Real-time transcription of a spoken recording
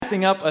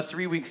wrapping up a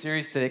 3-week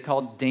series today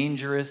called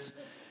Dangerous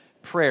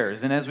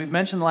Prayers. And as we've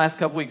mentioned the last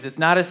couple weeks, it's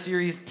not a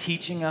series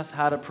teaching us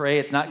how to pray.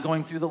 It's not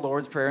going through the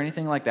Lord's Prayer or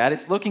anything like that.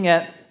 It's looking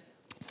at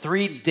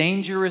 3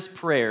 dangerous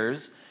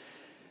prayers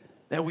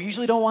that we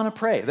usually don't want to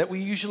pray, that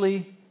we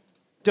usually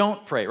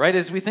don't pray, right?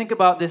 As we think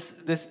about this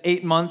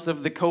 8 months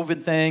of the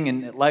COVID thing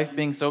and life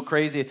being so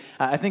crazy,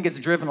 I think it's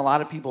driven a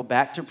lot of people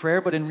back to prayer,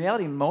 but in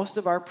reality, most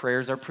of our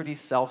prayers are pretty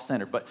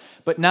self-centered,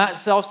 but not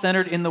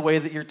self-centered in the way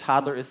that your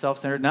toddler is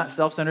self-centered, not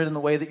self-centered in the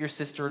way that your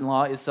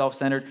sister-in-law is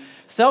self-centered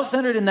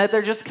in that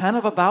they're just kind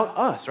of about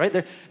us,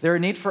 right? They're a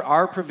need for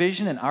our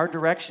provision and our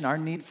direction, our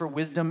need for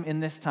wisdom in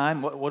this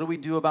time. What do we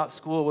do about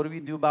school? What do we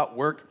do about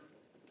work?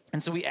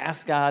 And so we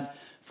ask God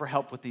for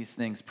help with these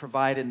things,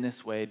 provide in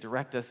this way,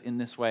 direct us in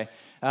this way.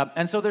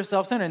 And so they're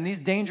self-centered. And these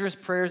dangerous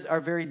prayers are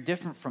very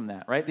different from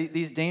that, right?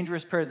 These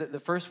dangerous prayers, the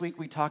first week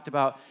we talked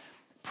about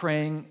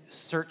praying,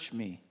 search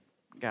me,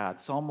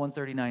 God. Psalm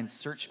 139,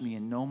 search me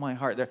and know my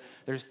heart.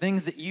 There's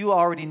things that you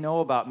already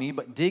know about me,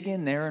 but dig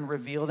in there and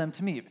reveal them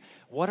to me.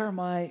 What are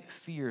my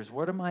fears?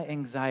 What are my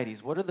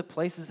anxieties? What are the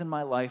places in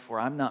my life where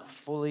I'm not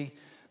fully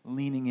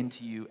leaning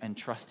into you and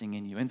trusting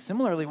in you? And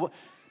similarly,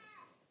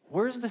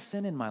 where's the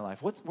sin in my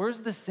life? Where's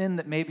the sin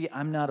that maybe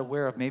I'm not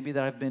aware of, maybe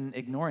that I've been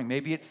ignoring?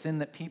 Maybe it's sin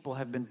that people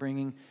have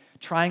been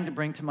trying to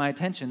bring to my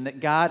attention, that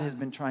God has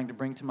been trying to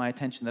bring to my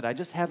attention, that I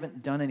just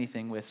haven't done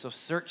anything with. So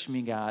search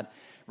me, God,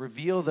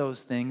 reveal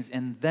those things,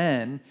 and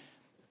then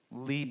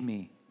lead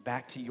me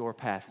back to your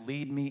path.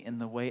 Lead me in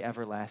the way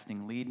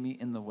everlasting. Lead me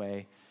in the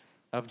way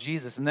of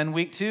Jesus. And then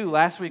week 2,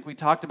 last week, we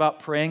talked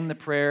about praying the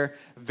prayer,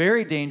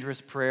 very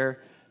dangerous prayer,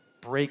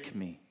 break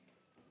me.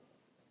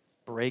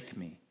 Break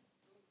me.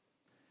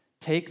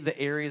 Take the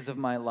areas of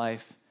my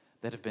life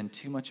that have been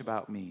too much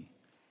about me,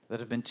 that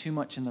have been too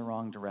much in the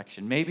wrong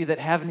direction, maybe that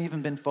haven't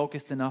even been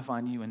focused enough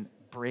on you, and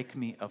break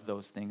me of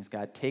those things,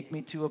 God. Take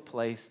me to a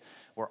place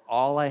where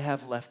all I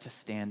have left to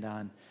stand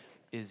on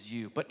is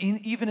you. But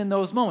even in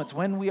those moments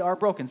when we are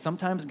broken,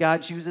 sometimes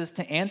God chooses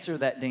to answer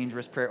that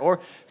dangerous prayer,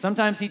 or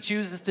sometimes he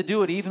chooses to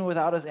do it even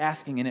without us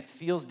asking, and it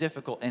feels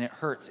difficult, and it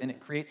hurts, and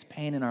it creates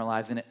pain in our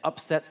lives, and it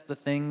upsets the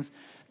things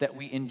that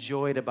we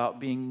enjoyed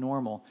about being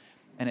normal.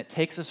 And it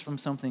takes us from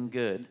something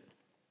good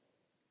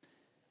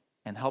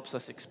and helps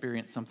us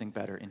experience something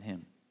better in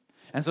him.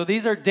 And so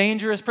these are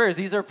dangerous prayers.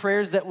 These are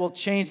prayers that will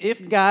change.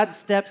 If God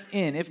steps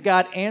in, if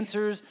God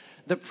answers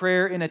the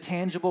prayer in a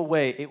tangible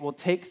way, it will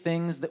take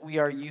things that we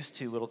are used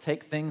to, it'll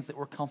take things that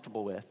we're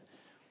comfortable with,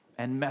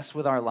 and mess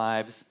with our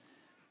lives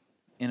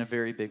in a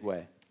very big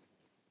way.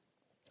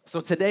 So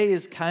today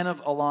is kind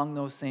of along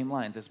those same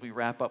lines as we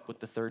wrap up with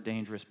the third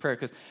dangerous prayer,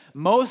 because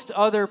most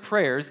other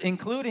prayers,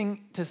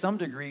 including to some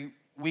degree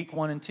week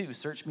 1 and 2,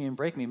 search me and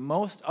break me,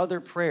 most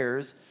other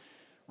prayers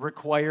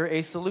require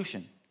a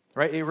solution,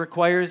 right? It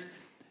requires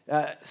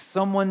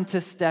someone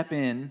to step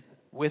in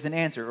with an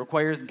answer. It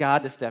requires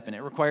God to step in.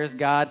 It requires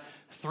God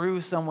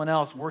through someone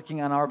else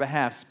working on our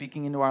behalf,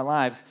 speaking into our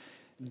lives,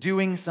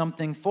 doing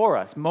something for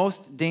us.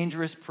 Most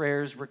dangerous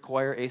prayers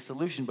require a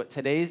solution, but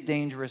today's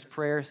dangerous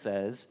prayer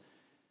says,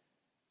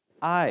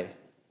 I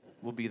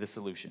will be the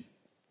solution.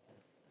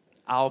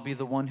 I'll be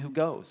the one who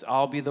goes.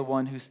 I'll be the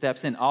one who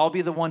steps in. I'll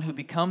be the one who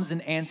becomes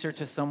an answer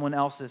to someone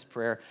else's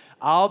prayer.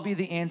 I'll be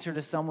the answer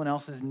to someone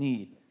else's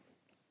need.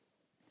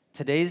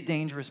 Today's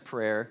dangerous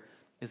prayer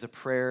is a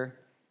prayer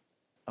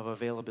of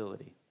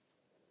availability.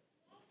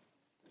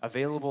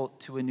 Available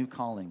to a new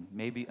calling,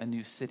 maybe a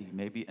new city,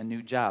 maybe a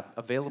new job.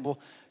 Available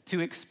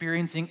to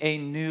experiencing a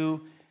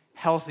new,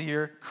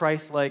 healthier,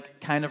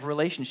 Christ-like kind of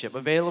relationship.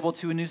 Available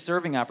to a new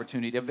serving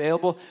opportunity.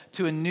 Available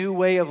to a new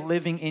way of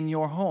living in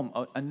your home.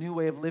 A new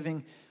way of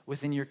living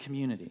within your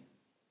community.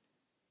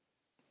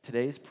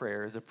 Today's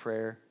prayer is a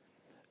prayer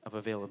of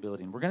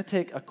availability. And we're going to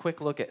take a quick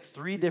look at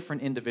 3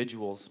 different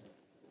individuals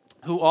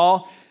who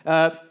all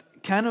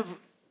kind of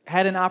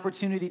had an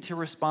opportunity to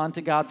respond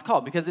to God's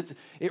call, because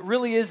it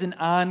really is an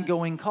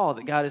ongoing call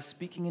that God is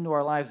speaking into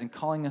our lives and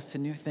calling us to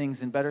new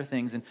things and better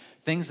things and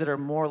things that are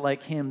more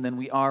like him than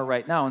we are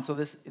right now. And so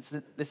it's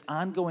this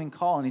ongoing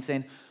call, and he's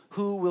saying,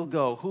 who will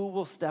go? Who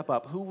will step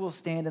up? Who will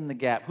stand in the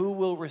gap? Who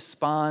will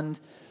respond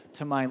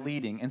to my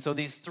leading? And so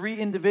these 3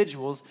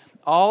 individuals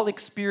all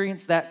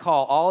experience that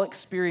call, all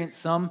experience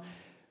some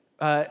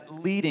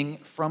leading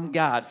from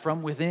God,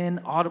 from within,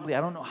 audibly.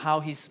 I don't know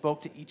how he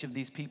spoke to each of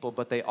these people,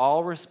 but they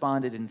all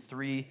responded in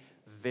 3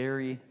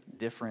 very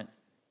different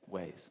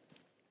ways.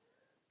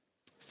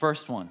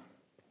 First one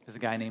is a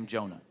guy named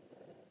Jonah,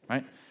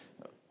 right?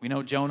 We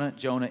know Jonah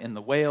in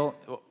the whale.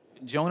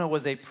 Jonah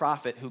was a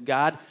prophet who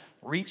God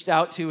reached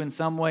out to in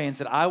some way and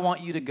said, I want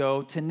you to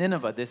go to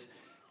Nineveh, this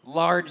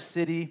large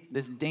city,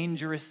 this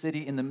dangerous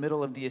city in the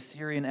middle of the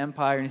Assyrian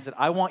Empire. And he said,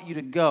 I want you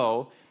to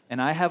go,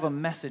 and I have a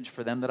message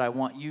for them that I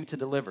want you to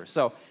deliver.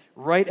 So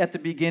right at the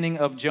beginning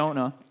of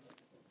Jonah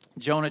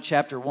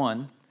chapter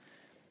 1,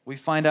 we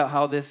find out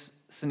how this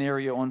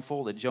scenario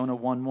unfolded. Jonah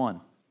 1:1.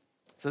 It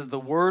says, the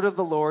word of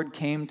the Lord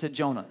came to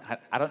Jonah.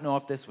 I don't know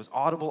if this was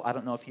audible. I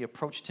don't know if he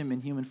approached him in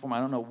human form. I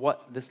don't know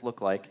what this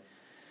looked like.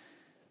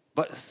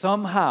 But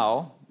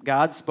somehow,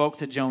 God spoke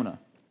to Jonah.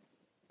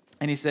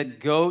 And he said,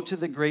 "Go to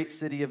the great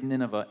city of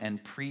Nineveh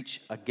and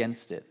preach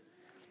against it,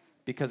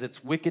 because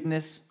its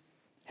wickedness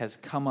has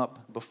come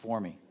up before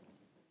me."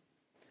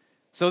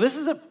 So this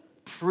is a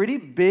pretty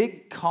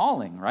big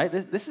calling, right?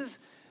 This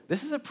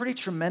is a pretty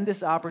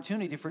tremendous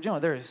opportunity for Jonah.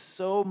 There is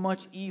so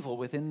much evil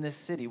within this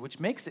city, which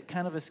makes it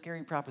kind of a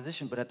scary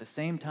proposition, but at the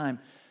same time,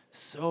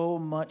 so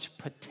much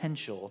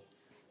potential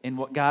in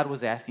what God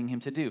was asking him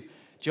to do.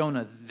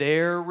 Jonah,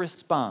 their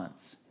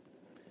response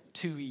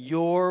to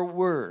your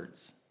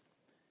words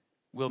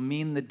will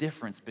mean the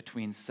difference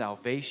between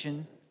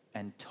salvation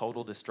and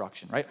total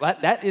destruction, right?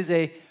 That is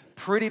a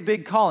pretty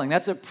big calling.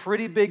 That's a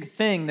pretty big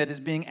thing that is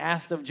being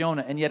asked of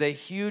Jonah, and yet a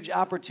huge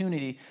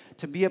opportunity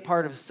to be a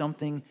part of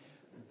something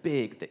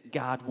big that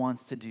God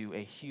wants to do,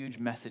 a huge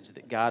message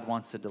that God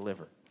wants to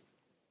deliver.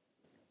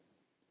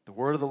 The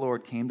word of the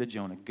Lord came to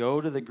Jonah,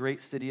 "Go to the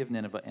great city of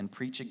Nineveh and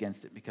preach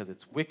against it, because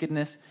its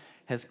wickedness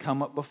has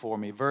come up before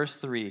me." Verse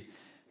 3,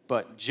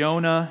 "But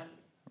Jonah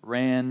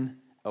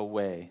ran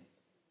away."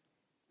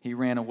 He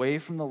ran away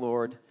from the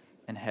Lord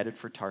and headed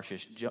for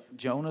Tarshish.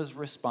 Jonah's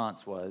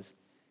response was,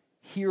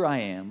 "Here I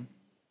am,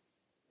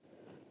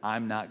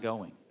 I'm not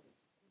going."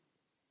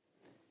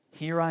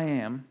 Here I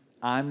am,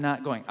 I'm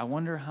not going. I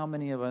wonder how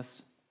many of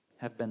us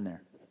have been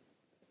there.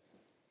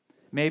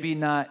 Maybe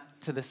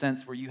not to the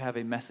sense where you have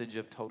a message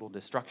of total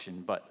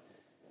destruction, but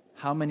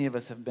how many of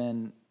us have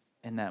been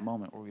in that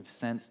moment where we've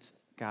sensed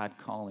God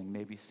calling,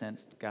 maybe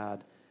sensed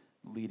God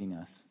leading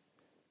us,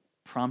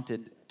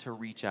 prompted to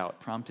reach out,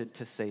 prompted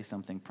to say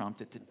something,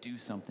 prompted to do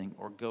something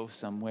or go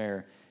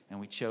somewhere, and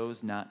we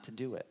chose not to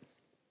do it,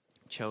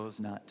 chose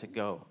not to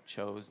go,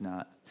 chose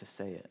not to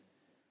say it.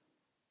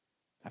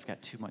 I've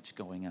got too much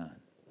going on.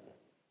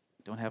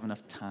 I don't have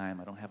enough time.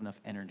 I don't have enough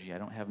energy. I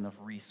don't have enough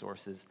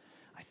resources.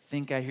 I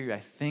think I hear you. I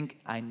think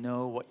I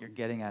know what you're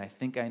getting at. I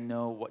think I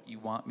know what you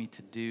want me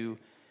to do.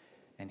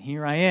 And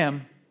here I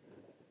am.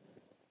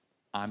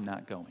 I'm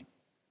not going.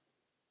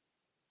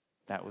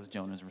 That was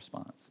Jonah's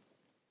response.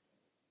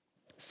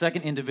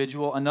 Second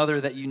individual,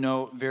 another that you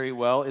know very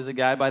well, is a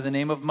guy by the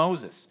name of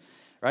Moses,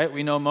 right?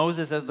 We know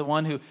Moses as the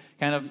one who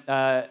kind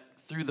of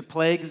threw the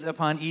plagues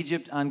upon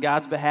Egypt on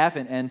God's behalf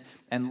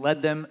and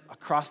led them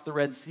across the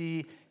Red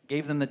Sea,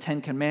 gave them the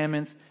 10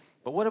 Commandments.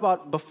 But what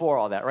about before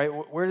all that, right?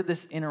 Where did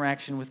this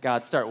interaction with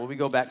God start? Well, we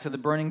go back to the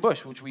burning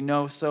bush, which we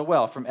know so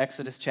well from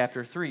Exodus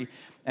chapter 3.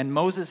 And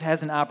Moses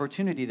has an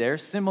opportunity there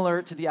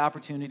similar to the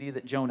opportunity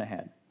that Jonah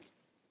had.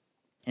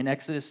 In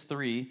Exodus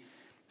 3,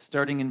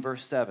 starting in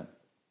verse 7. It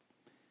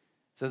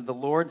says, "The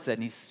Lord said,"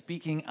 and he's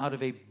speaking out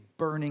of a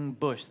burning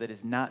bush that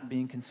is not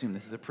being consumed.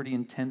 This is a pretty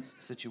intense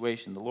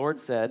situation. "The Lord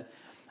said,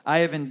 I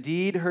have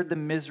indeed heard the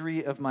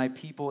misery of my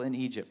people in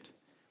Egypt.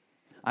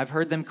 I've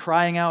heard them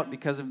crying out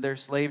because of their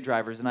slave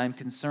drivers, and I am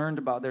concerned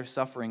about their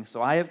suffering.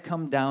 So I have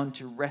come down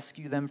to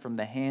rescue them from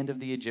the hand of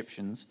the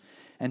Egyptians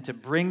and to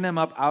bring them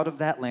up out of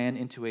that land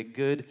into a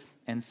good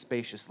and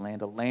spacious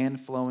land, a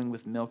land flowing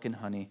with milk and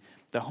honey,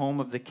 the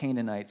home of the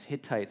Canaanites,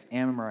 Hittites,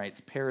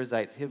 Amorites,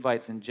 Perizzites,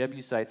 Hivites, and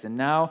Jebusites. And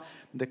now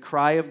the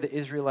cry of the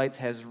Israelites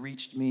has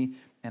reached me,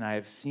 and I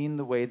have seen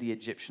the way the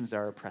Egyptians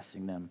are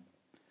oppressing them.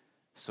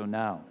 So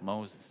now,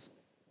 Moses,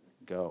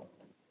 go.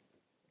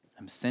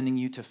 I'm sending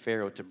you to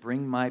Pharaoh to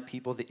bring my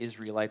people, the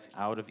Israelites,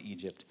 out of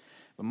Egypt."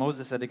 But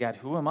Moses said to God,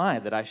 "Who am I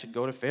that I should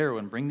go to Pharaoh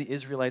and bring the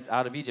Israelites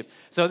out of Egypt?"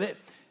 So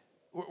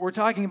we're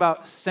talking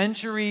about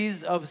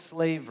centuries of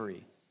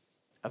slavery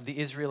of the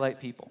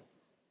Israelite people.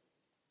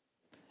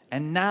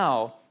 And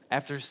now,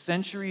 after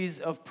centuries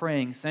of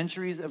praying,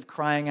 centuries of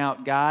crying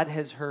out, God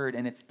has heard,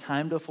 and it's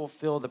time to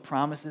fulfill the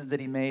promises that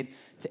he made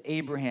to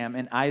Abraham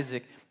and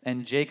Isaac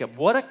and Jacob.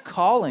 What a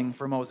calling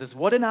for Moses.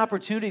 What an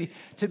opportunity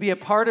to be a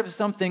part of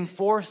something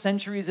 4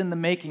 centuries in the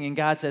making. And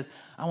God says,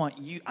 I want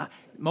you,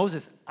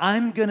 Moses,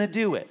 I'm going to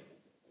do it.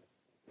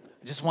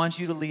 I just want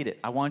you to lead it.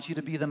 I want you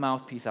to be the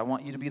mouthpiece. I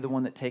want you to be the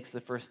one that takes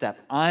the first step.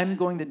 I'm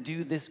going to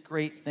do this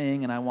great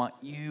thing, and I want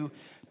you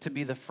to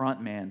be the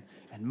front man.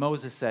 And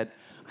Moses said,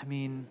 who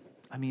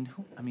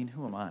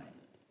am I?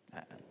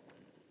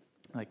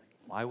 Like,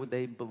 why would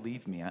they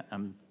believe me?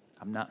 I'm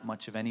not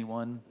much of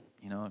anyone.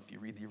 You know, if you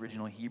read the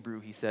original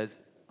Hebrew, he says,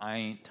 I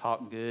ain't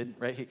talk good,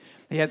 right?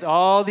 He has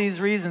all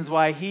these reasons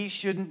why he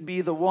shouldn't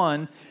be the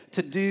one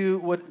to do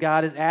what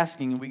God is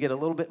asking. And we get a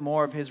little bit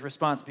more of his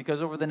response,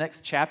 because over the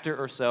next chapter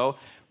or so,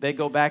 they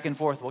go back and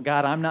forth. Well,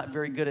 God, I'm not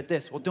very good at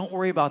this. Well, don't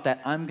worry about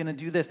that. I'm going to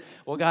do this.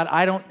 Well, God,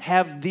 I don't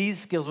have these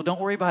skills. Well,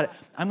 don't worry about it.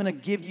 I'm going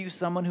to give you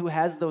someone who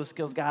has those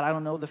skills. God, I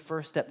don't know the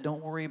first step.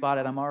 Don't worry about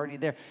it. I'm already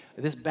there.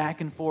 This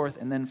back and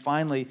forth. And then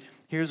finally,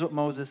 here's what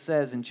Moses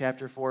says in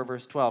chapter 4,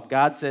 verse 12.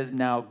 God says,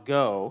 now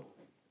go.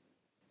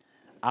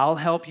 I'll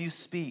help you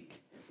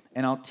speak,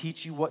 and I'll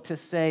teach you what to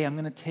say. I'm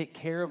going to take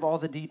care of all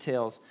the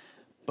details.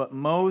 But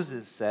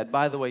Moses said,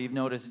 by the way, you've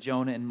noticed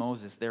Jonah and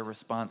Moses, their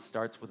response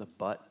starts with a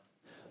but,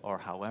 or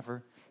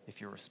however.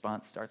 If your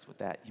response starts with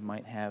that, you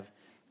might have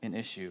an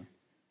issue.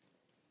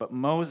 But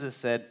Moses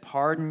said,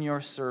 pardon your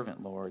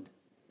servant, Lord.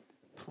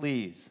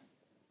 Please,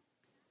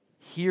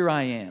 here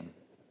I am,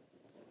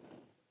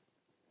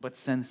 but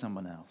send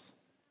someone else.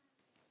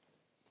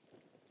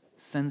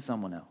 Send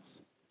someone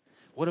else.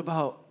 What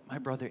about my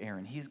brother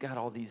Aaron? He's got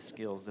all these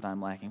skills that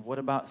I'm lacking. What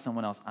about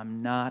someone else?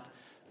 I'm not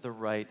the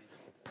right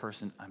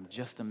person. I'm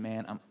just a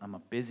man. I'm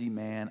a busy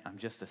man. I'm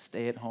just a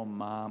stay-at-home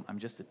mom. I'm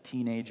just a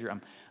teenager.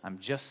 I'm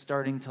just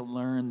starting to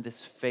learn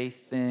this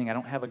faith thing. I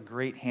don't have a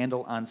great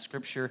handle on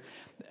Scripture.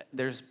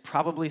 There's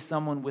probably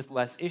someone with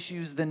less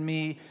issues than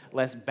me,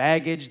 less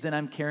baggage than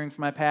I'm carrying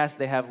from my past.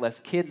 They have less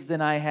kids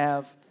than I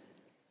have.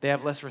 They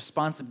have less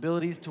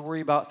responsibilities to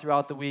worry about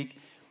throughout the week.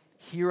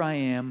 Here I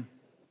am.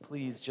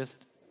 Please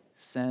just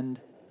send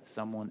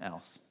someone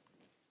else.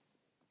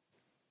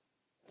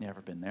 You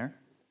ever been there?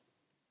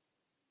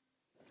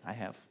 I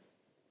have.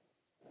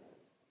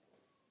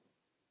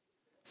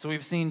 So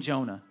we've seen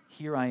Jonah.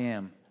 Here I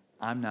am.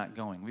 I'm not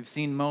going. We've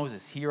seen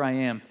Moses. Here I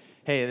am.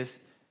 Hey, this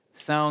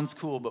sounds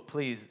cool, but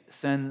please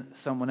send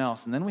someone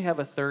else. And then we have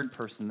a third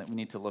person that we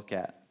need to look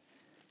at.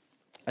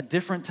 A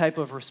different type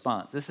of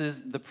response. This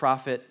is the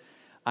prophet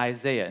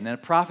Isaiah. And a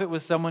prophet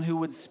was someone who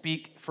would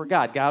speak for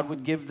God. God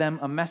would give them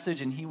a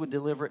message and he would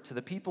deliver it to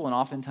the people. And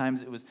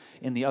oftentimes it was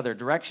in the other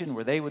direction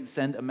where they would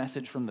send a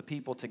message from the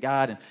people to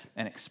God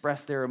and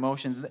express their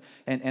emotions.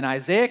 And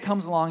Isaiah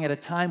comes along at a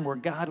time where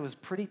God was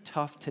pretty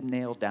tough to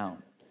nail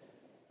down.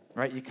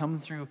 Right? You come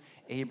through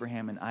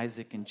Abraham and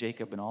Isaac and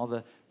Jacob and all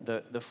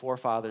the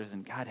forefathers,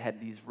 and God had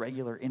these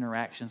regular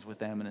interactions with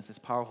them, and it's this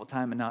powerful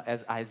time. And now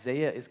as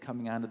Isaiah is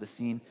coming onto the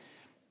scene,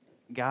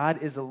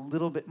 God is a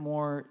little bit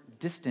more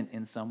distant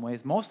in some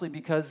ways, mostly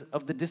because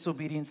of the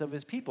disobedience of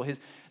his people.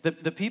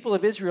 The people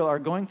of Israel are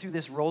going through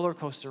this roller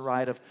coaster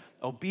ride of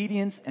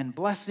obedience and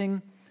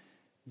blessing,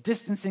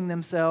 distancing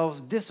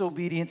themselves,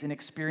 disobedience, and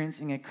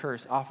experiencing a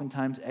curse,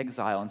 oftentimes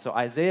exile. And so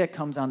Isaiah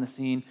comes on the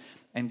scene,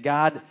 and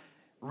God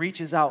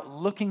reaches out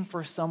looking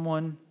for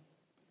someone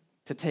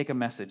to take a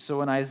message.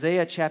 So in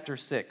Isaiah chapter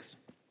 6,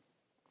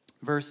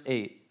 verse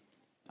 8,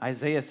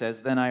 Isaiah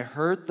says, "Then I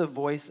heard the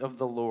voice of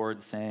the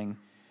Lord saying,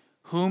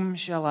 'Whom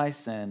shall I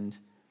send,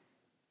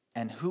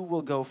 and who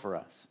will go for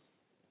us?'"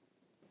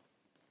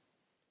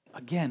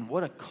 Again,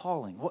 what a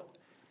calling.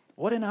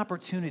 What an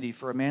opportunity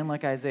for a man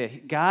like Isaiah.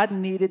 God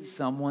needed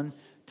someone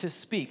to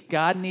speak.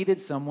 God needed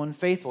someone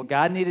faithful.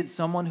 God needed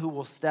someone who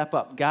will step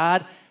up.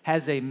 God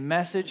has a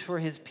message for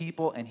his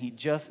people, and he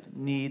just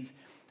needs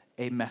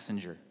a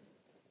messenger.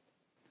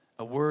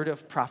 A word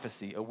of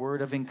prophecy, a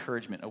word of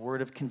encouragement, a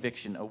word of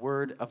conviction, a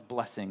word of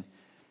blessing.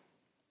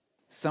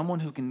 Someone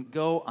who can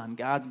go on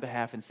God's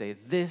behalf and say,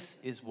 this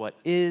is what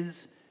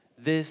is,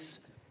 this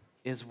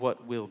is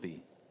what will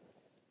be.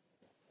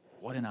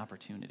 What an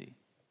opportunity.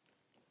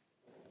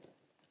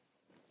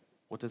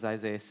 What does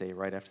Isaiah say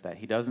right after that?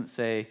 He doesn't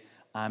say,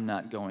 I'm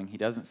not going. He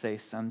doesn't say,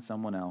 send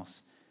someone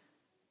else.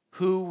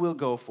 Who will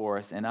go for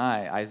us? And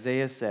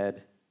Isaiah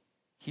said,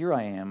 here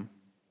I am,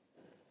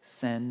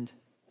 send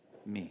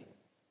me.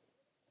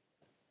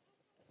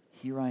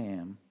 Here I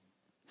am,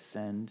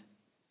 send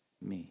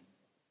me.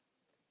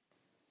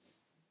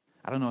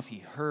 I don't know if he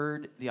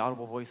heard the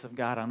audible voice of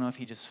God. I don't know if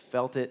he just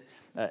felt it,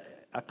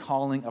 a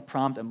calling, a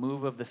prompt, a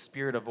move of the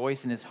Spirit, a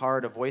voice in his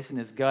heart, a voice in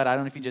his gut. I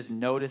don't know if he just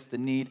noticed the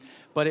need.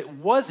 But it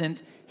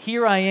wasn't,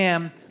 here I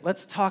am,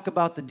 let's talk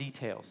about the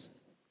details.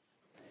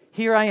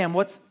 Here I am,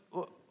 what's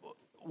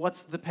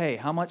the pay?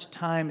 How much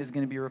time is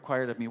going to be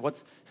required of me?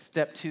 What's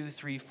step 2,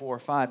 3, 4,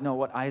 5? No,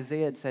 what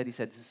Isaiah had said, he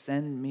said,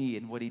 send me.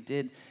 And what he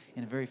did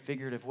in a very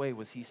figurative way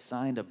was he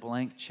signed a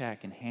blank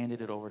check and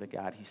handed it over to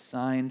God. He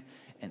signed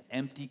an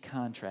empty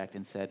contract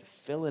and said,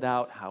 fill it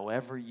out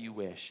however you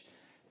wish.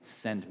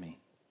 Send me.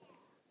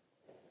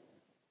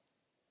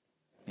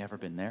 You ever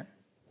been there?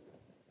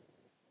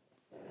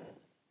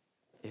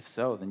 If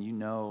so, then you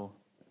know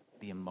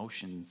the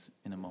emotions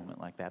in a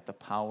moment like that, the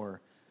power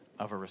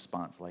of a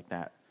response like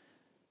that.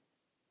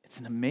 It's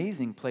an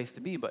amazing place to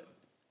be, but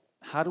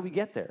how do we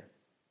get there?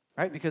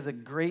 Right? Because a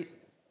great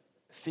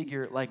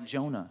figure like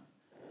Jonah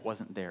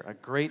wasn't there. A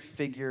great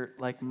figure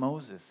like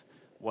Moses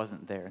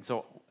wasn't there. And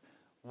so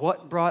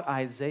what brought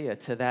Isaiah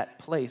to that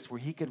place where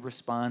he could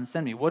respond,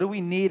 send me? What do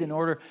we need in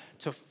order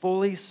to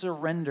fully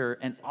surrender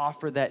and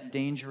offer that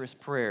dangerous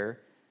prayer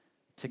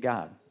to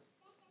God?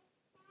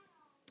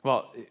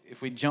 Well,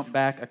 if we jump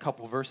back a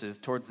couple verses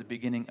towards the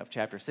beginning of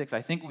chapter 6,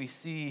 I think we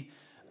see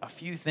a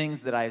few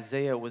things that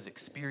Isaiah was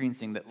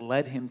experiencing that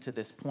led him to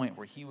this point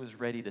where he was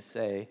ready to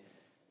say,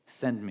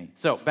 send me.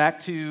 So back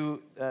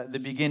to the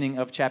beginning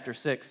of chapter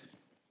 6.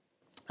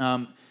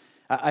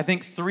 I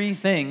think 3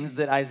 things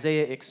that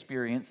Isaiah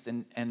experienced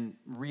and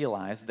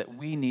realized that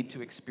we need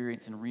to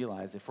experience and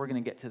realize if we're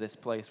going to get to this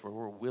place where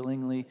we're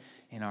willingly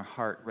in our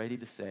heart ready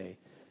to say,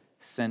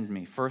 send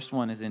me. First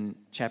one is in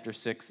chapter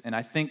 6, and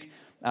I think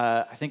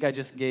I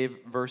just gave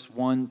verse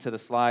 1 to the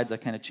slides. I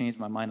kind of changed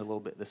my mind a little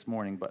bit this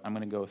morning, but I'm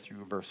going to go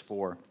through verse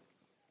 4.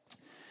 It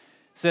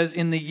says,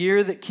 in the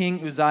year that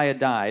King Uzziah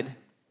died,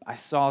 I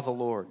saw the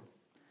Lord,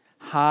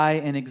 high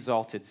and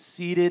exalted,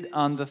 seated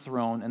on the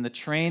throne, and the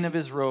train of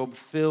his robe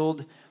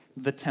filled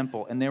the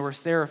temple. And there were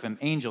seraphim,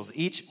 angels,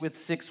 each with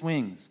 6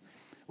 wings.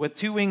 With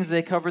 2 wings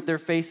they covered their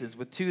faces,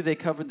 with 2 they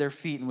covered their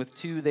feet, and with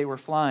 2 they were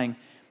flying.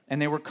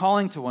 And they were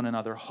calling to one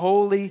another,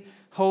 "Holy,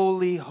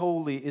 holy,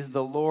 holy is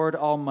the Lord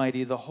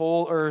Almighty. The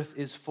whole earth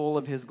is full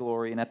of his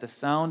glory." And at the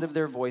sound of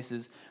their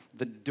voices,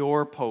 the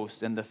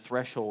doorposts and the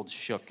thresholds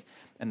shook,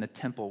 and the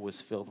temple was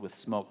filled with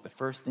smoke. The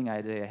first thing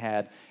Isaiah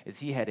had is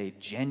he had a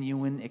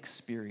genuine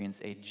experience,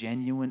 a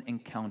genuine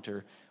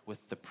encounter with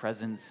the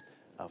presence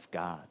of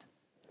God.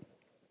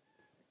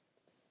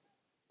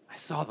 I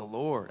saw the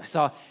Lord. I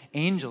saw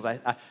angels.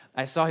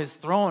 I saw his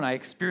throne. I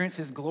experienced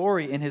his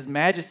glory and his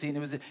majesty. And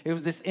it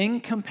was this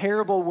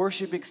incomparable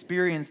worship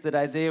experience that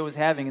Isaiah was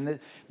having. And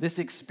this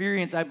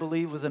experience, I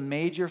believe, was a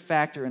major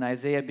factor in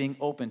Isaiah being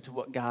open to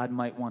what God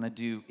might want to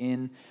do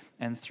in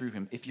and through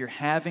him. If you're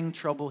having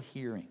trouble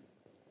hearing,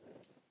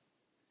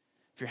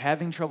 if you're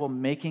having trouble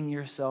making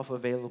yourself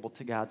available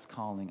to God's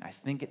calling, I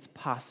think it's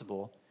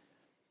possible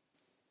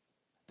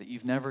that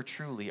you've never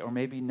truly, or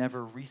maybe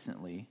never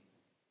recently,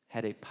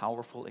 had a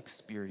powerful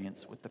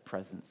experience with the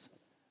presence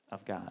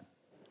of God.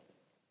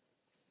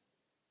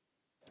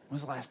 When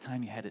was the last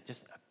time you had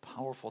just a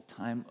powerful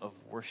time of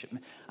worship?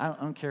 I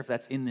don't care if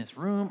that's in this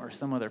room or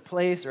some other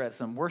place or at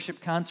some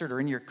worship concert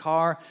or in your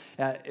car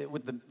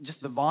with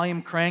just the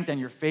volume cranked on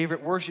your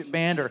favorite worship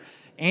band, or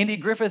Andy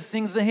Griffith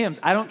sings the hymns.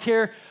 I don't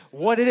care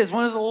what it is.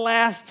 When was the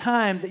last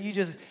time that you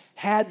just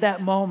had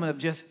that moment of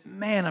just,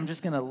 man, I'm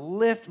just going to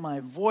lift my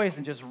voice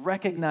and just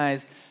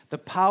recognize the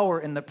power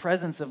and the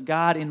presence of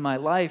God in my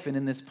life and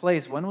in this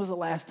place? When was the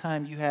last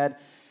time you had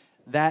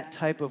that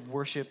type of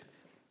worship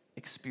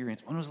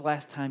experience? When was the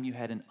last time you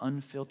had an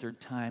unfiltered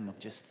time of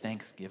just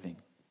thanksgiving?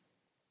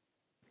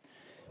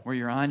 Where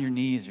you're on your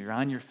knees, you're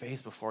on your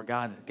face before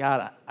God.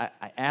 God, I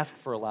ask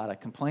for a lot, I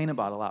complain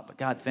about a lot, but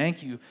God,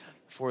 thank you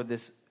for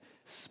this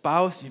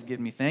spouse you've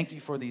given me. Thank you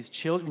for these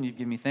children you've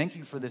given me. Thank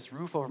you for this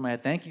roof over my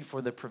head. Thank you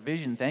for the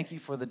provision. Thank you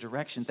for the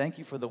direction. Thank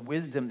you for the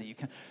wisdom that you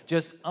can,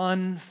 just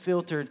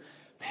unfiltered.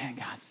 Man,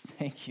 God,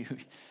 thank you,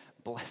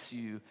 bless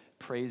you,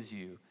 praise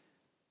you.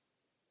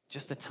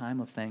 Just a time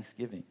of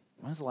thanksgiving.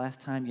 When was the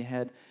last time you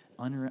had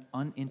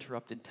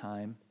uninterrupted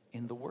time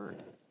in the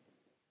Word?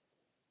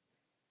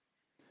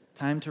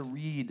 Time to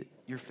read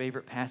your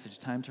favorite passage,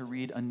 time to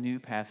read a new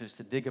passage,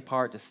 to dig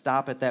apart, to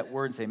stop at that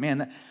word and say,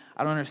 man,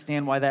 I don't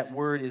understand why that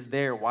word is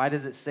there. Why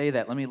does it say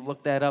that? Let me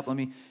look that up. Let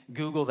me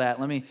Google that.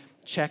 Let me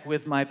check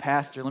with my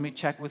pastor. Let me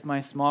check with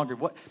my small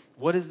group.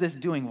 What is this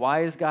doing?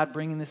 Why is God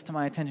bringing this to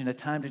my attention? A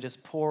time to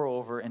just pore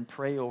over and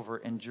pray over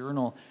and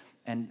journal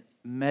and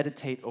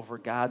meditate over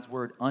God's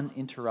word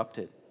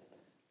uninterrupted.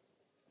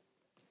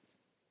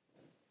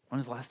 When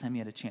was the last time you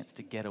had a chance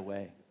to get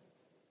away?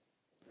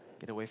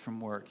 Get away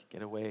from work.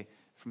 Get away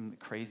from the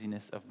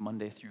craziness of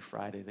Monday through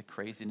Friday, the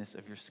craziness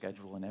of your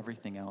schedule and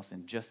everything else,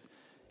 and just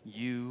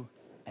you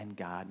and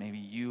God, maybe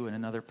you and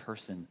another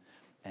person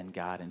and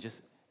God, and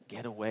just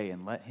get away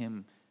and let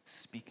him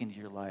speak into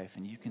your life,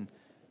 and you can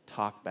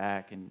talk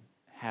back and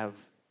have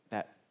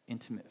that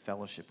intimate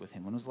fellowship with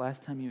him. When was the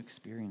last time you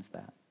experienced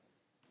that?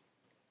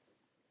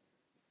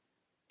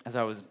 As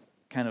I was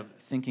kind of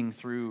thinking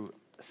through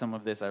some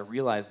of this, I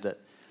realized that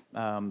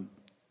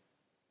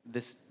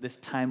this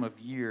time of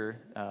year,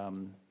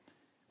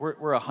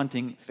 we're a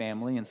hunting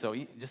family, and so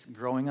just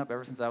growing up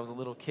ever since I was a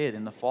little kid,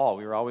 in the fall,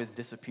 we were always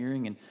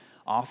disappearing and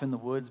off in the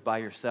woods by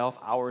yourself,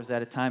 hours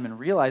at a time, and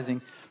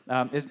realizing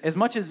as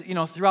much as,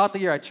 throughout the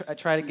year, I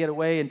try to get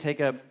away and take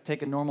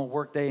a normal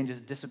work day and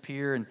just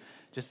disappear and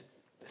just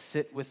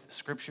sit with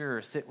Scripture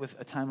or sit with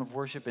a time of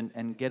worship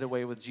and get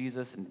away with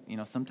Jesus,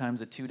 and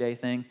sometimes a 2-day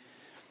thing.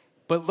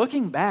 But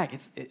looking back,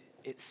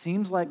 it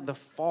seems like the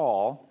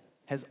fall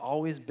has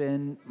always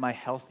been my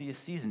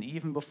healthiest season,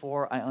 even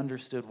before I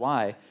understood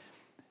why.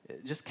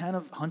 Just kind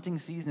of hunting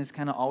season has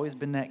kind of always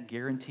been that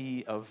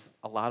guarantee of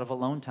a lot of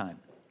alone time,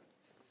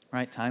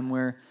 right? Time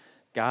where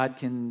God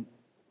can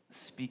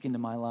speak into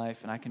my life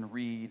and I can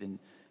read and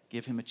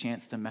give him a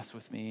chance to mess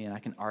with me and I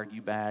can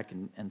argue back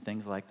and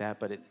things like that.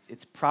 But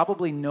it's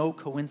probably no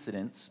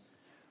coincidence.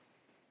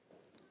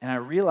 And I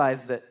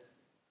realize that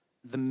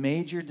the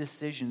major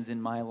decisions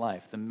in my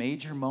life, the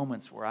major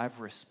moments where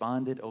I've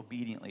responded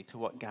obediently to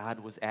what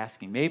God was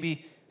asking,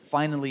 maybe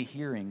finally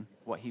hearing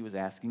what he was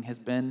asking, has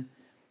been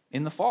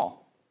in the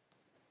fall.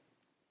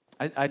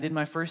 I did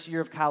my first year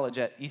of college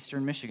at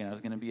Eastern Michigan. I was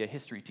going to be a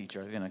history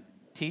teacher. I was going to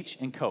teach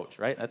and coach,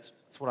 right? That's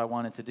what I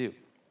wanted to do.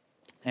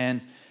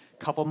 And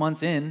a couple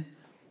months in,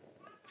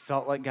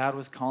 felt like God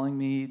was calling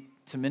me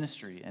to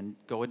ministry and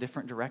go a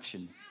different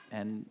direction.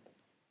 And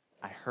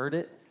I heard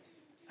it,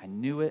 I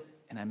knew it,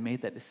 and I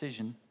made that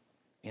decision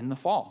in the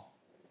fall.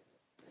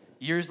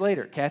 Years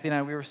later, Kathy and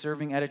I, we were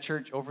serving at a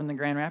church over in the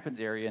Grand Rapids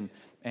area,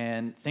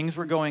 and things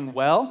were going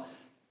well,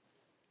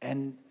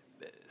 and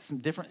some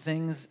different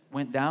things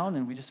went down,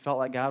 and we just felt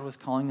like God was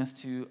calling us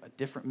to a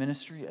different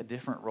ministry, a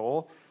different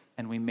role,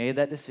 and we made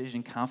that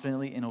decision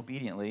confidently and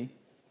obediently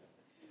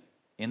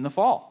in the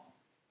fall.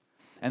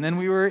 And then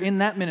we were in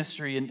that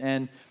ministry,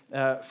 and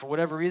for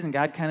whatever reason,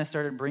 God kind of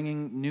started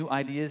bringing new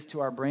ideas to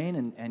our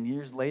brain, and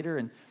years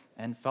later,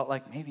 and felt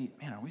like maybe,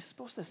 man, are we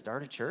supposed to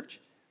start a church?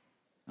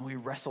 And we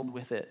wrestled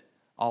with it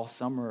all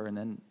summer, and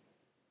then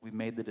we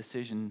made the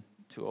decision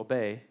to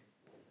obey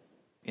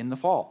in the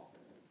fall.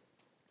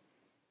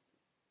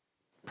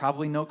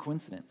 Probably no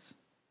coincidence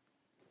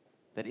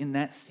that in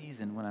that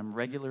season, when I'm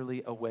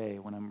regularly away,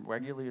 when I'm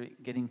regularly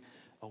getting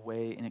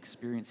away and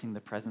experiencing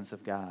the presence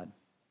of God,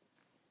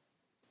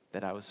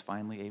 that I was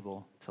finally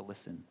able to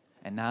listen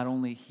and not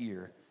only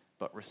hear,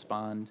 but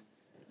respond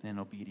in an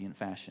obedient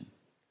fashion.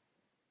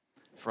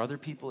 For other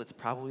people, it's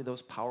probably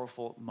those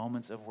powerful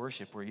moments of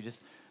worship where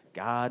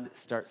God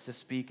starts to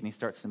speak and he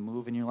starts to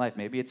move in your life.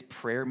 Maybe it's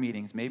prayer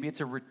meetings. Maybe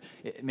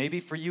maybe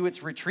for you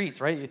it's retreats,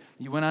 right?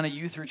 You went on a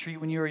youth retreat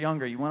when you were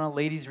younger. You went on a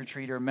ladies'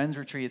 retreat or a men's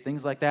retreat,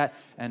 things like that.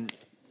 And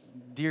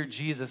dear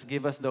Jesus,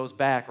 give us those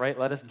back, right?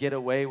 Let us get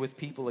away with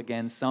people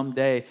again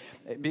someday.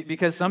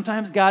 Because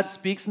sometimes God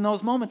speaks in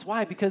those moments.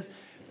 Why? Because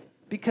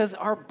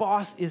our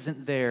boss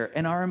isn't there,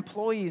 and our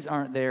employees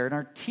aren't there, and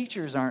our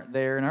teachers aren't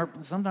there,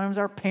 and sometimes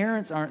our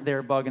parents aren't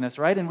there bugging us,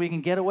 right? And we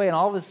can get away, and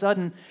all of a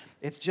sudden,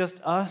 it's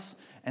just us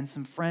and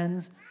some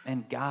friends,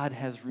 and God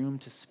has room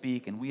to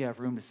speak, and we have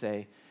room to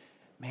say,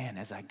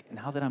 man,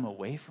 now that I'm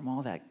away from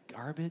all that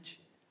garbage,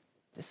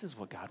 this is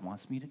what God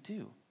wants me to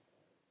do.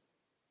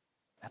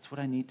 That's what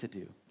I need to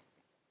do.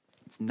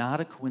 It's not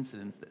a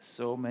coincidence that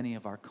so many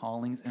of our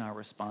callings and our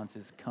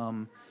responses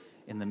come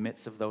in the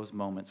midst of those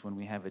moments when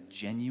we have a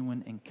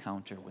genuine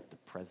encounter with the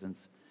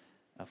presence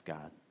of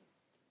God.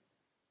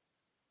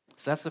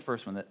 So that's the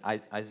first one that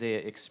Isaiah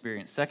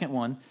experienced. Second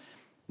one,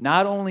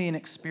 not only an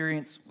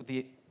experience with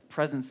the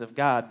presence of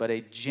God, but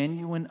a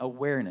genuine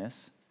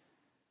awareness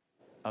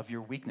of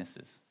your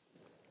weaknesses.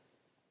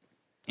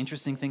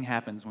 Interesting thing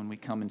happens when we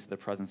come into the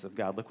presence of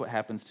God. Look what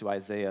happens to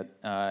Isaiah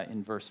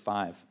in verse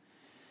 5.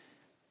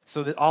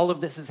 So that all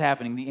of this is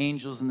happening, the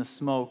angels and the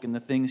smoke and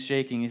the things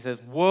shaking. He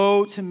says,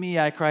 "Woe to me,"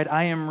 I cried,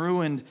 "I am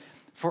ruined,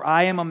 for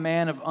I am a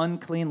man of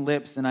unclean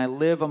lips, and I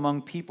live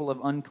among people of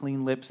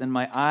unclean lips, and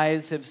my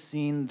eyes have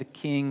seen the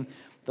King,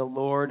 the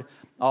Lord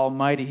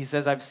Almighty." He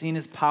says, I've seen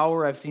his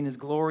power, I've seen his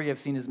glory, I've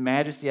seen his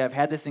majesty, I've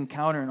had this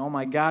encounter, and oh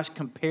my gosh,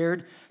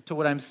 compared to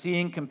what I'm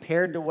seeing,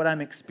 compared to what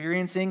I'm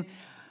experiencing,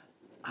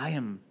 I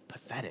am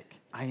pathetic,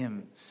 I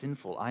am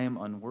sinful, I am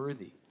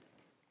unworthy.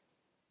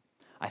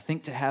 I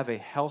think to have a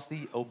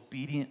healthy,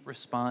 obedient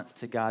response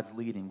to God's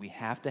leading, we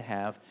have to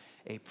have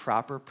a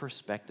proper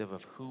perspective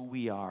of who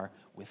we are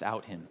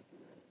without him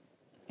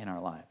in our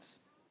lives.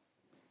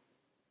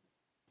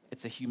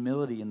 It's a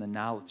humility in the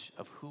knowledge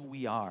of who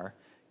we are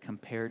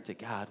compared to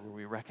God, where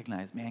we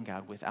recognize, man,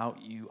 God,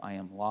 without you, I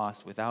am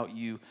lost. Without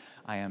you,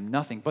 I am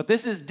nothing. But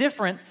this is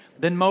different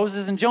than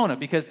Moses and Jonah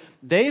because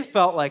they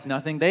felt like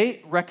nothing.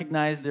 They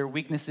recognized their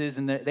weaknesses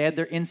and they had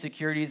their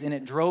insecurities, and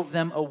it drove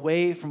them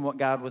away from what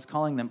God was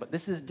calling them. But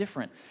this is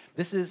different.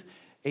 This is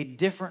a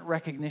different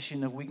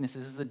recognition of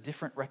weaknesses. This is a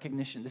different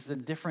recognition. This is a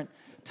different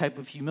type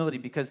of humility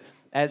because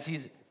as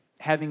he's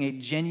having a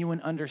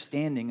genuine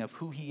understanding of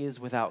who he is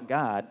without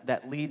God,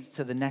 that leads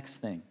to the next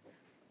thing.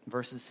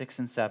 Verses 6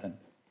 and 7.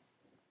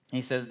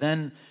 He says,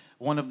 "Then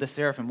one of the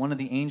seraphim, one of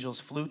the angels,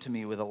 flew to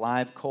me with a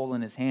live coal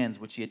in his hands,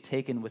 which he had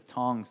taken with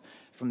tongs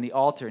from the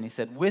altar. And he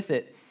said, with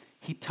it,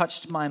 he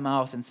touched my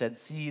mouth and said,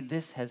 'See,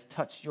 this has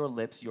touched your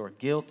lips. Your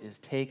guilt is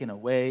taken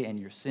away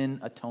and your sin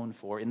atoned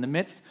for.'" In the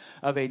midst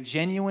of a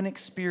genuine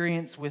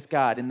experience with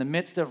God, in the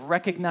midst of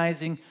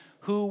recognizing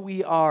who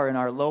we are in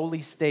our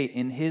lowly state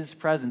in his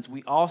presence,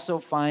 we also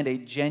find a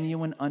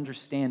genuine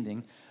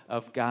understanding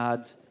of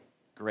God's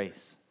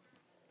grace.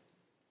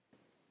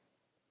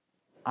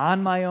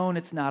 On my own,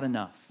 it's not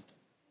enough.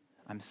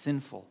 I'm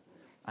sinful.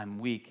 I'm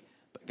weak.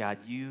 But God,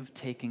 you've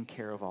taken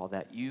care of all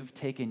that. You've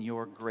taken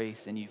your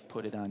grace and you've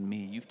put it on me.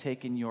 You've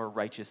taken your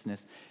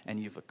righteousness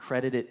and you've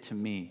accredited it to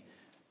me.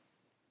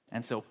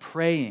 And so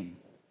praying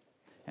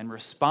and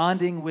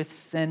responding with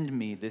 "send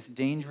me," this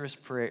dangerous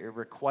prayer, it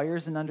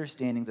requires an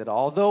understanding that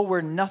although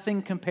we're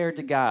nothing compared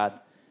to God,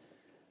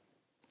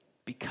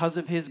 because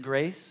of his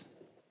grace,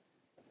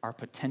 our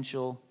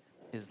potential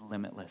is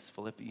limitless.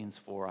 Philippians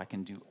 4, I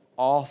can do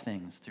all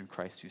things through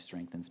Christ who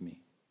strengthens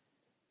me.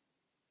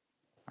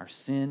 Our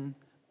sin,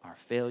 our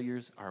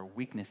failures, our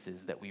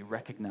weaknesses that we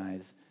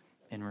recognize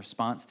in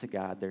response to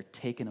God, they're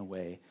taken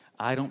away.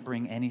 I don't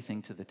bring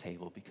anything to the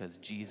table because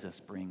Jesus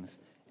brings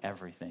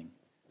everything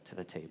to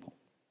the table.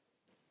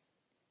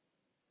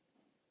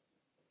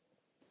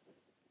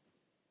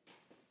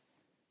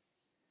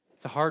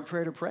 It's a hard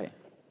prayer to pray.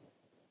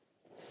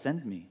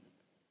 Send me.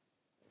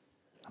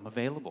 I'm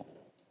available.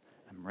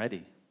 I'm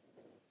ready.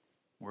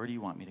 Where do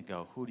you want me to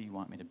go? Who do you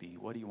want me to be?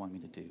 What do you want me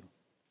to do?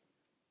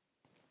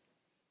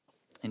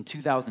 In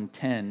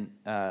 2010,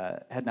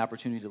 had an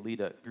opportunity to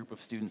lead a group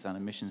of students on a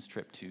missions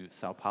trip to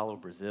Sao Paulo,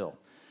 Brazil.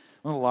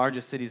 One of the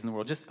largest cities in the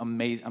world, just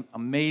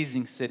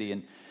amazing city.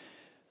 And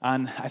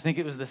on, I think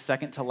it was the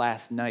second to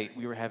last night,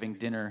 we were having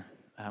dinner,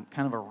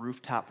 kind of a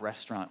rooftop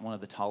restaurant, one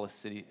of the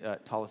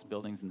tallest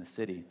buildings in the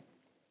city.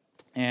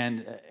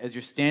 And as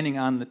you're standing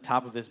on the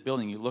top of this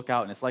building, you look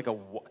out, and it's like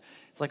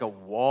a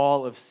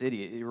wall of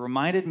city. It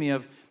reminded me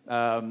of,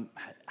 I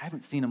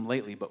haven't seen them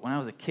lately, but when I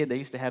was a kid, they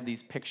used to have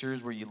these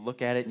pictures where you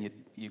look at it and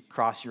you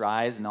cross your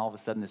eyes, and all of a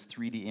sudden this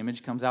 3D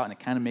image comes out, and it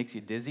kind of makes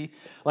you dizzy.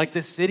 Like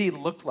this city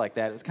looked like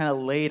that. It was kind of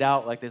laid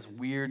out like this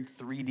weird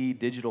 3D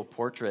digital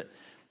portrait.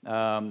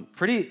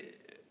 Pretty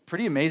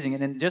pretty amazing.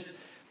 And then just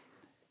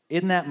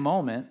in that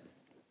moment,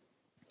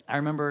 I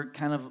remember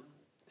kind of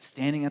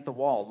standing at the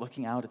wall,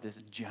 looking out at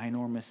this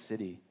ginormous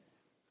city.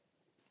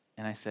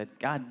 And I said,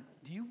 God,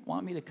 do you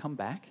want me to come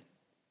back?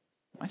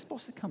 Am I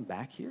supposed to come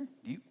back here?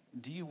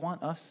 Do you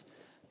want us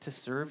to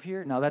serve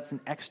here? Now, that's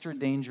an extra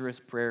dangerous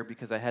prayer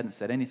because I hadn't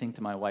said anything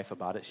to my wife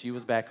about it. She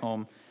was back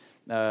home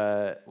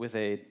with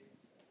a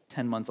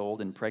 10-month-old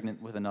and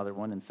pregnant with another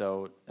one. And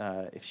so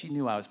if she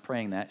knew I was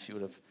praying that, she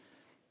would have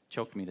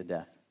choked me to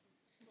death.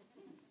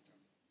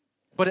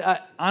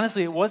 But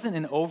honestly, it wasn't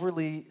an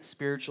overly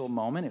spiritual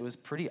moment. It was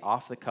pretty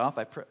off the cuff.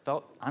 I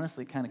felt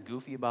honestly kind of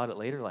goofy about it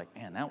later, like,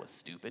 man, that was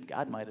stupid.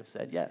 God might have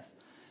said yes.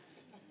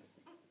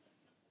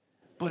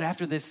 But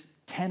after this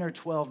 10 or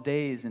 12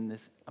 days in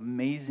this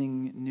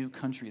amazing new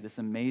country, this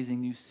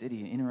amazing new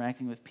city, and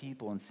interacting with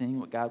people and seeing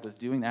what God was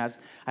doing, I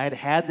had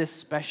had this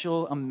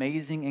special,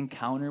 amazing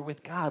encounter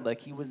with God,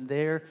 like he was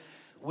there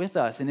with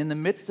us. And in the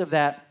midst of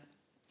that,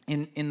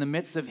 in the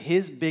midst of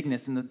his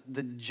bigness and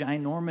the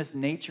ginormous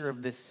nature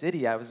of this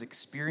city, I was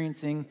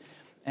experiencing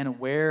and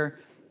aware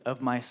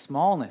of my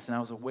smallness, and I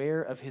was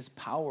aware of his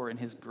power and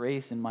his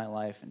grace in my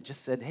life, and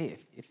just said, hey,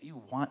 if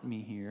you want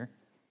me here,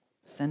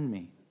 send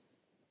me.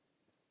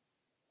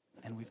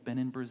 And we've been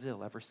in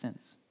Brazil ever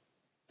since.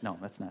 No,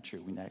 that's not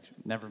true. We've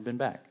never been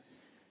back.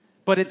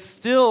 But it's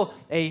still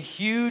a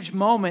huge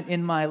moment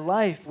in my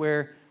life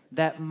where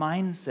that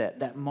mindset,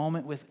 that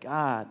moment with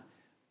God,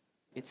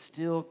 it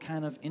still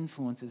kind of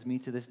influences me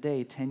to this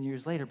day, 10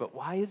 years later. But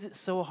why is it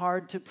so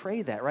hard to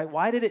pray that, right?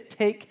 Why did it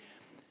take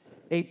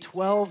a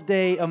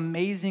 12-day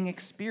amazing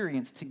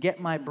experience to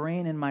get my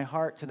brain and my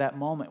heart to that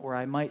moment where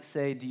I might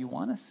say, do you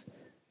want us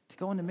to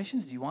go into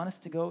missions? Do you want us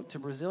to go to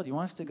Brazil? Do you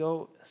want us to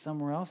go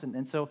somewhere else?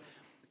 And so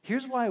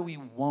here's why we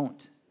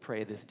won't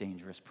pray this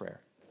dangerous prayer.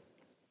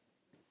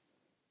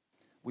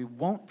 We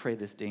won't pray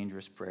this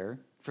dangerous prayer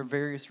for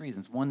various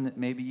reasons. One, that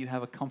maybe you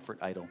have a comfort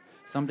idol.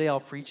 Someday I'll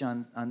preach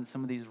on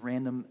some of these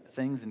random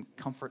things, and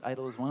comfort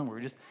idol is one where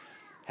we just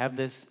have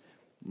this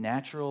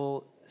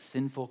natural,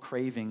 sinful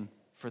craving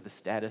for the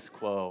status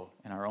quo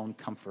and our own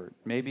comfort.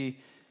 Maybe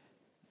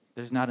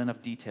there's not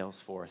enough details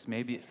for us.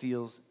 Maybe it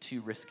feels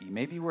too risky.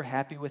 Maybe we're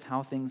happy with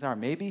how things are.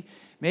 Maybe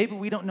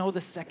we don't know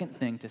the second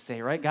thing to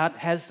say, right? God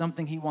has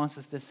something he wants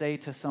us to say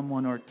to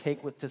someone or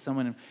take to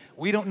someone, and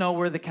we don't know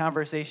where the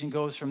conversation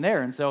goes from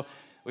there. And so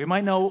we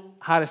might know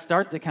how to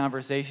start the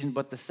conversation,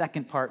 but the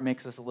second part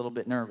makes us a little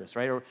bit nervous,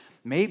 right? Or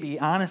maybe,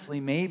 honestly,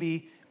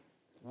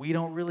 we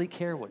don't really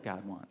care what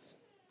God wants.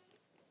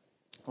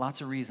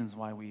 Lots of reasons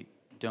why we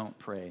don't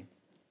pray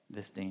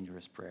this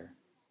dangerous prayer.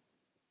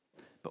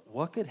 But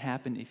what could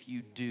happen if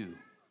you do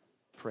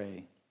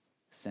pray,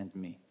 send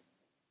me?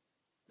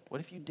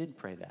 What if you did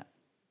pray that?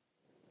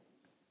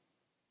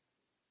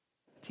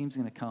 The team's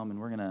going to come and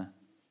we're going to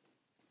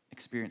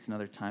experience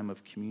another time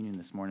of communion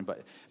this morning.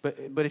 But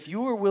if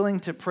you were willing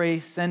to pray,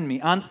 send me,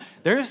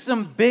 there's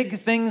some big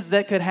things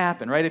that could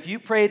happen, right? If you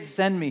prayed,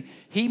 send me,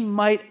 he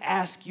might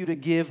ask you to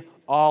give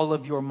all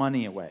of your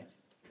money away.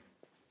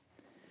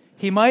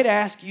 He might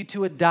ask you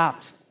to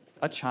adopt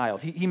a child.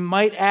 He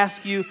might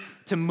ask you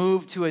to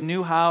move to a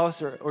new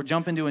house or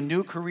jump into a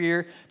new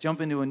career,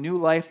 jump into a new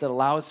life that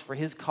allows for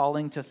his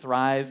calling to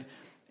thrive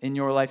in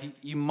your life.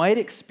 You might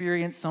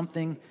experience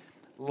something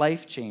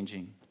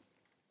life-changing.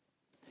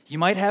 You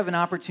might have an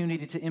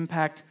opportunity to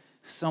impact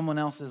someone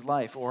else's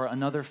life or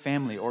another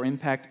family or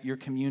impact your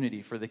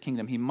community for the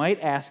kingdom. He might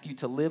ask you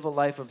to live a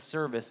life of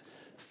service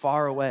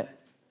far away.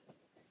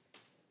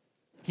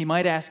 He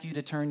might ask you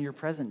to turn your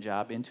present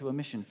job into a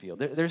mission field.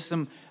 There's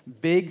some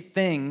big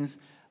things,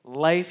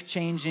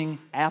 life-changing,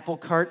 apple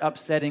cart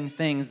upsetting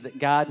things that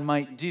God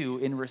might do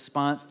in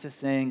response to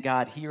saying,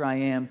 God, here I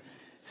am,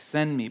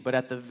 send me. But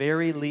at the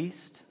very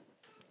least,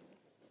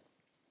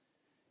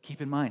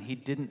 keep in mind, he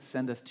didn't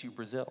send us to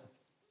Brazil.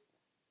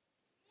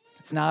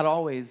 It's not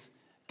always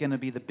going to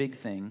be the big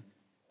thing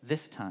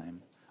this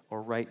time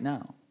or right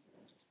now.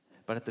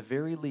 But at the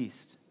very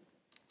least,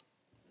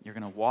 you're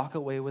going to walk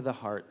away with a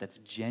heart that's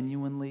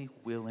genuinely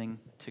willing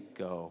to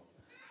go,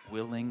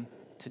 willing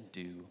to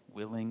do,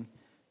 willing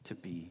to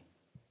be.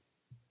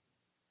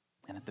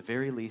 And at the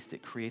very least,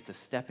 it creates a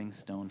stepping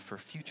stone for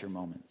future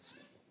moments,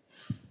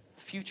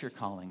 future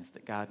callings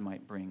that God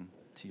might bring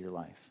to your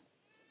life.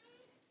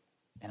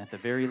 And at the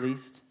very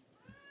least,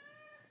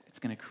 it's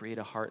going to create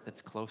a heart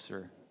that's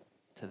closer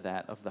to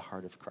that of the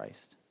heart of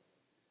Christ.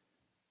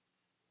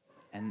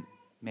 And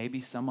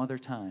maybe some other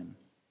time,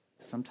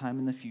 sometime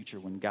in the future,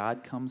 when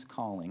God comes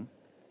calling,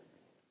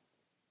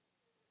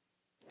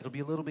 it'll be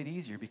a little bit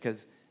easier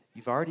because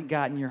you've already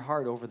gotten your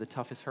heart over the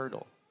toughest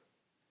hurdle,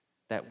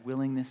 that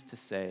willingness to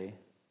say,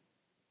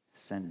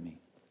 send me.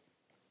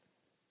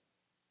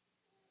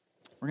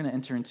 We're going to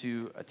enter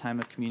into a time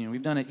of communion.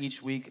 We've done it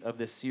each week of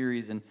this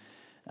series, and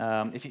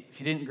if you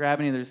didn't grab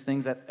any, there's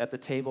things at the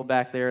table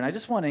back there, and I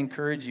just want to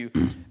encourage you,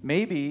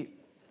 maybe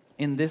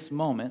in this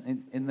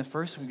moment, in the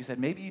first week, you said,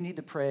 maybe you need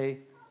to pray,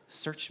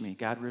 search me.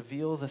 God,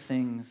 reveal the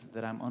things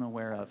that I'm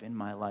unaware of in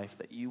my life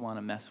that you want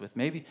to mess with.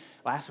 Maybe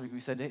last week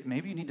we said, hey,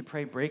 maybe you need to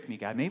pray, break me,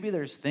 God. Maybe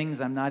there's things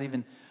I'm not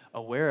even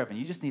aware of, and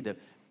you just need to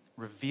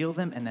reveal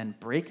them and then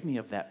break me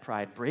of that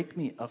pride, break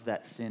me of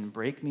that sin,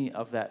 break me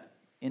of that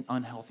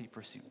unhealthy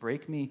pursuit,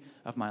 break me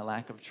of my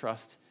lack of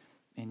trust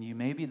in you.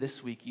 Maybe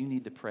this week you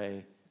need to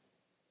pray,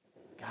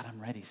 God,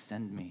 I'm ready,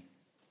 send me.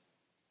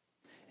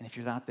 And if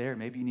you're not there,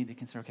 maybe you need to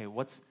consider, okay,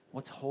 what's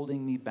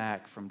holding me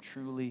back from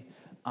truly,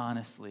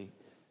 honestly,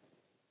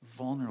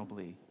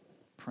 vulnerably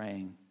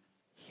praying,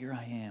 here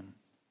I am,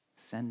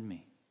 send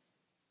me.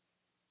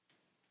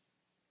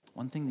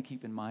 One thing to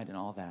keep in mind in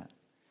all that,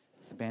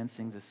 the band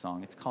sings a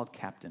song, it's called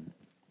Captain.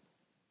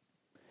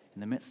 In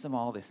the midst of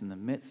all this, in the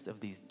midst of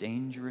these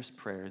dangerous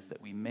prayers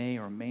that we may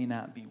or may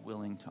not be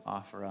willing to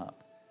offer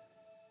up,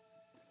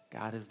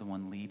 God is the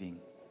one leading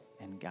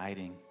and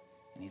guiding,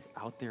 and he's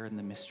out there in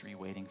the mystery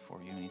waiting for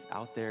you, and he's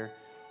out there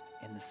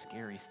in the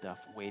scary stuff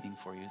waiting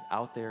for you. He's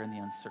out there in the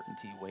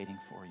uncertainty waiting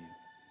for you,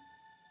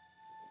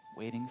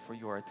 waiting for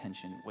your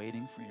attention,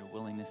 waiting for your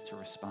willingness to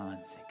respond.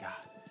 Say, God,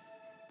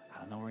 I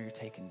don't know where you're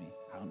taking me.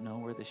 I don't know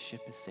where this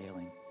ship is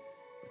sailing,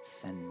 but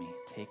send me,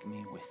 take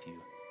me with you.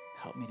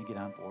 Help me to get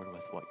on board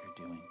with what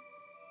you're doing.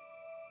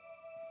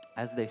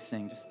 As they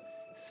sing, just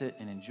sit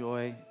and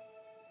enjoy,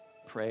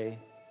 pray,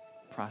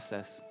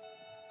 process.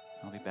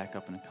 I'll be back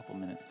up in a couple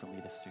minutes to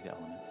lead us through the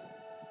elements.